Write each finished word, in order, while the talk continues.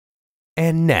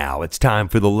And now it's time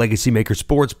for the Legacy Maker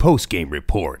Sports Postgame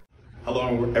Report.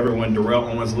 Hello everyone, Darrell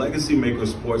Owens, Legacy Maker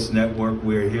Sports Network.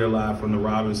 We're here live from the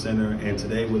Rhode Center, and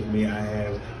today with me I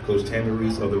have Coach Tammi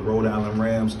Reiss of the Rhode Island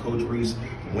Rams. Coach Reiss,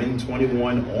 win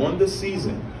 21 on the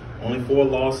season, only 4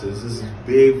 losses. This is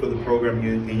big for the program.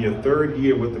 You're in your 3rd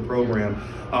year with the program.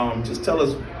 Just tell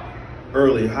us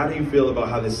early, how do you feel about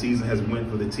how this season has went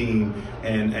for the team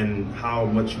and how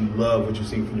much you love what you've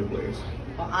seen from your players?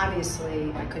 Well,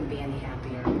 obviously, I couldn't be any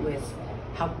happier with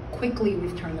how quickly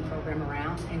we've turned the program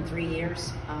around in 3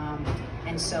 years.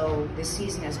 And so this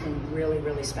season has been really,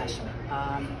 really special.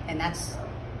 And that's,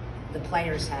 the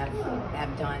players have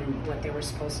done what they were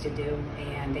supposed to do,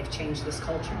 and they've changed this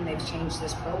culture and they've changed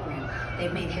this program.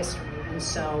 They've made history. And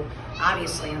so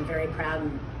obviously I'm very proud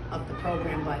of the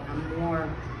program, but I'm more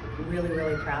really,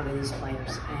 really proud of these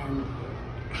players and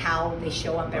how they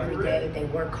show up every day. They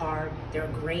work hard. They're a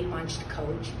great bunch to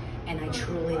coach, and I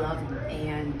truly love them.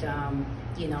 And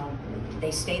you know,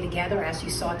 they stay together, as you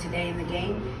saw today in the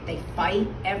game. They fight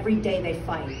every day. They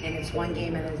fight, and it's one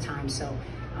game at a time. So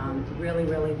really,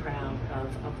 really proud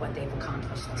of what they've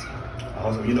accomplished thus far.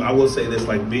 Awesome. You know, I will say this,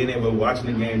 like being able to watching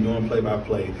the game, doing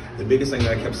play-by-play, the biggest thing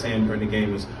that I kept saying during the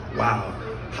game is, wow,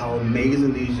 how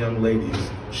amazing these young ladies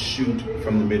shoot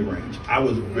from the mid-range. I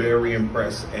was very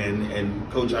impressed, and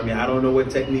Coach, I mean, I don't know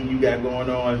what technique you got going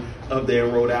on up there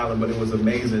in Rhode Island, but it was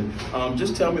amazing.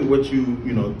 Just tell me what you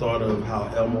thought of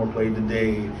how Elmore played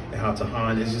today and how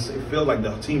Tahan. It feels like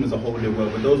the team as a whole did well,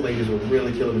 but those ladies were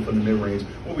really killing it from the mid-range.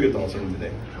 What were your thoughts on them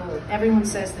today? Well, everyone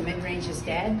says the mid-range is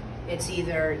dead. It's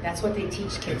either, that's what they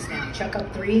teach kids now, chuck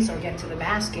up threes or get to the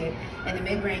basket, and the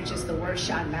mid-range is the worst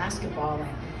shot in basketball. And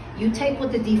you take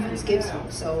what the defense gives you.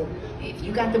 So if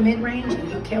you got the mid-range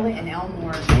and you kill it, and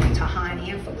Elmore and Tahan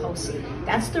and Foposi,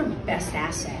 that's their best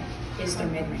asset, is their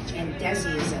mid-range. And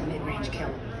Desi is a mid-range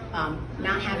killer.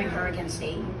 Not having her against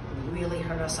Dayton really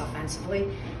hurt us offensively.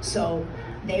 So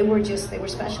they were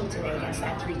special today against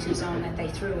that 3-2 zone that they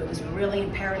threw. It was really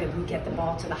imperative we get the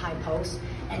ball to the high post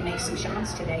and make some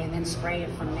shots today and then spray it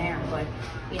from there. But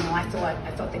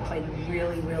I thought they played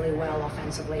really, really well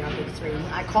offensively, our big three.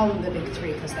 I call them the big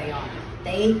three because they are.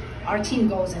 Our team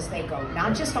goes as they go,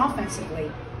 not just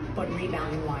offensively, but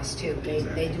rebounding wise too.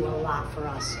 They do a lot for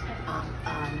us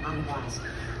on the glass.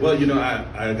 Well,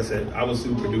 like I said, I was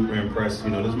super duper impressed.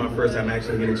 This is my first time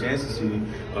actually getting a chance to see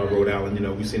Rhode Island.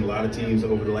 We've seen a lot of teams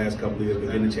over the last couple of years, but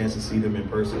getting a chance to see them in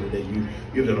person today,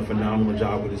 you've done a phenomenal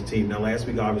job with this team. Now, last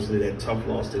week, obviously, that tough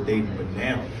loss to Dayton, but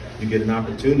now you get an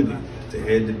opportunity to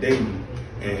head to Dayton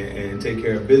and take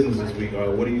care of business this week.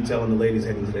 What are you telling the ladies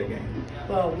heading to that game?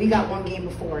 Well, we got one game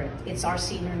before it. It's our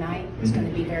senior night. It's going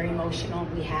to be very emotional.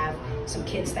 We have some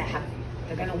kids that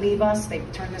they're going to leave us. They've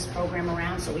turned this program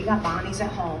around. So we got Bonnie's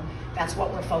at home. That's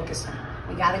what we're focused on.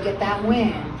 We got to get that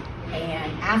win.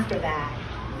 And after that,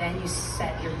 then you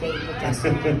set your date with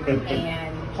Destiny.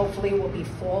 And hopefully we'll be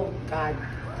full,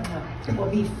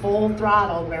 we'll be full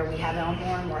throttle where we have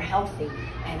Elmore and we're healthy.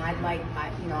 And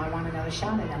I want another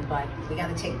shot at them. But we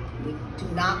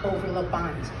do not overlook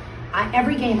Bonnie's.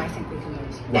 Every game I think we can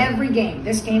lose. Right. Every game.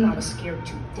 This game I was scared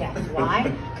to death. Why?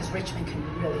 Because Richmond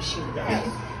can really shoot.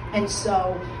 Right? And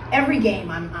so every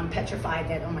game I'm petrified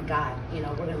that, oh my God, we're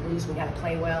going to lose, we got to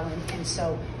play well. And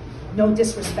so no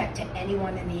disrespect to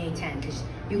anyone in the A10, because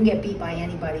you can get beat by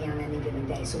anybody on any given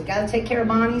day. So we got to take care of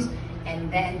Bonnie's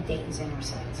and then Dayton's in our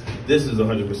sights. This is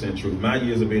 100% true. My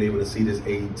years of being able to see this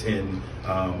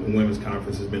A10 women's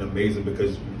conference has been amazing,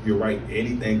 because you're right,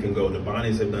 anything can go. The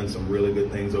Bonnies have done some really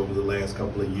good things over the last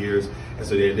couple of years, and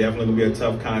so they're definitely going to be a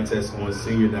tough contest on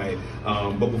senior night.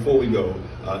 But before we go,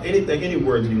 any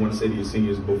words you want to say to your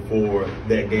seniors before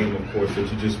that game, of course,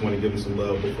 that you just want to give them some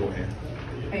love beforehand?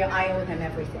 I owe them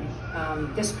everything.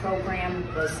 This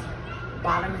program was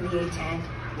bottom of the A10.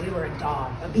 We were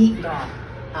a beaten dog.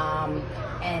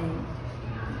 And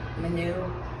Manu,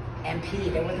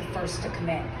 MP, they were the first to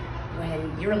commit.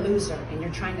 When you're a loser and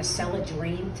you're trying to sell a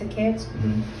dream to kids,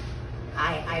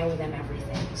 I owe them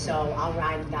everything. So I'll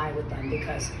ride and die with them,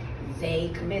 because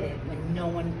they committed when no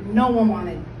one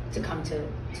wanted to come to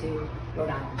Rhode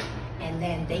Island. And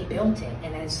then they built it,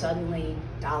 and then suddenly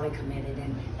Dolly committed,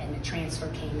 and the transfer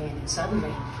came in, and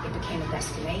suddenly it became a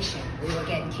destination. We were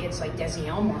getting kids like Desi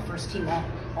Elmore, first team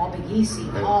all Big East,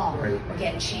 all. Right. We're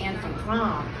getting Shan from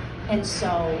prom. And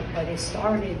so, but it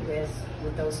started with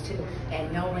those two,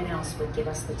 and no one else would give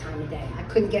us the time of day. I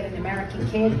couldn't get an American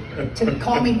kid to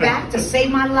call me back to save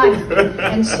my life.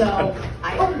 And so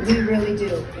we really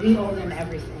do. We owe them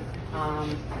everything.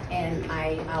 And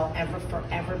I'll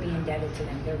forever be indebted to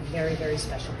them. They're very, very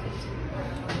special kids.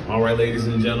 All right, ladies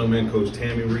and gentlemen, Coach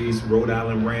Tammi Reiss, Rhode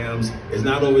Island Rams. It's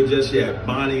not over just yet.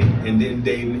 Bonnie, and then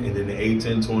Dayton, and then the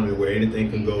A-10 tournament where anything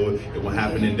can go. It will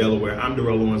happen in Delaware. I'm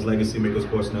Darrell Owens, Legacy Maker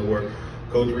Sports Network.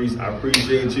 Coach Reiss, I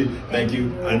appreciate you. Thank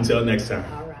you. Until next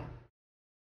time.